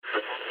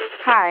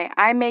Hi,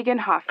 I'm Megan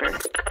Hoffer,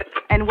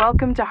 and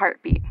welcome to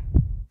Heartbeat.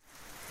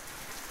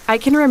 I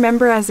can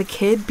remember as a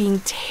kid being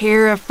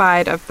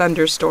terrified of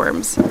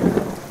thunderstorms.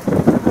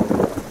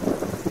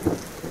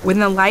 When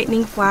the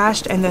lightning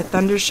flashed and the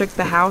thunder shook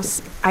the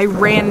house, I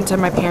ran into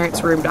my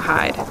parents' room to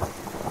hide.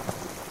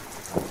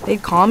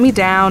 They'd calm me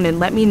down and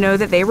let me know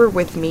that they were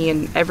with me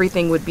and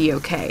everything would be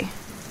okay.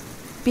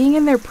 Being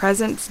in their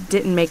presence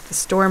didn't make the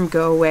storm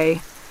go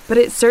away, but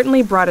it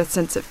certainly brought a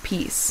sense of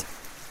peace.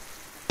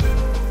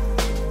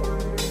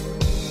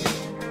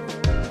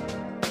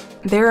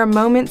 There are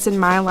moments in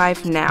my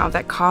life now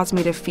that cause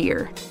me to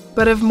fear,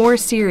 but of more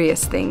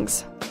serious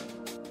things.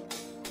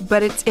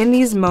 But it's in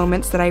these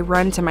moments that I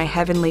run to my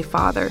Heavenly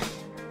Father.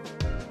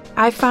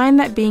 I find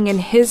that being in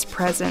His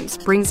presence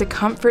brings a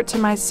comfort to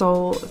my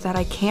soul that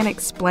I can't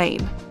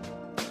explain.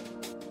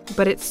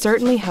 But it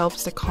certainly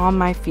helps to calm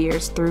my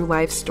fears through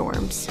life's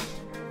storms.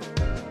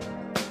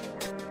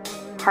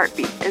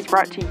 Heartbeat is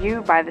brought to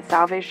you by the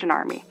Salvation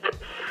Army.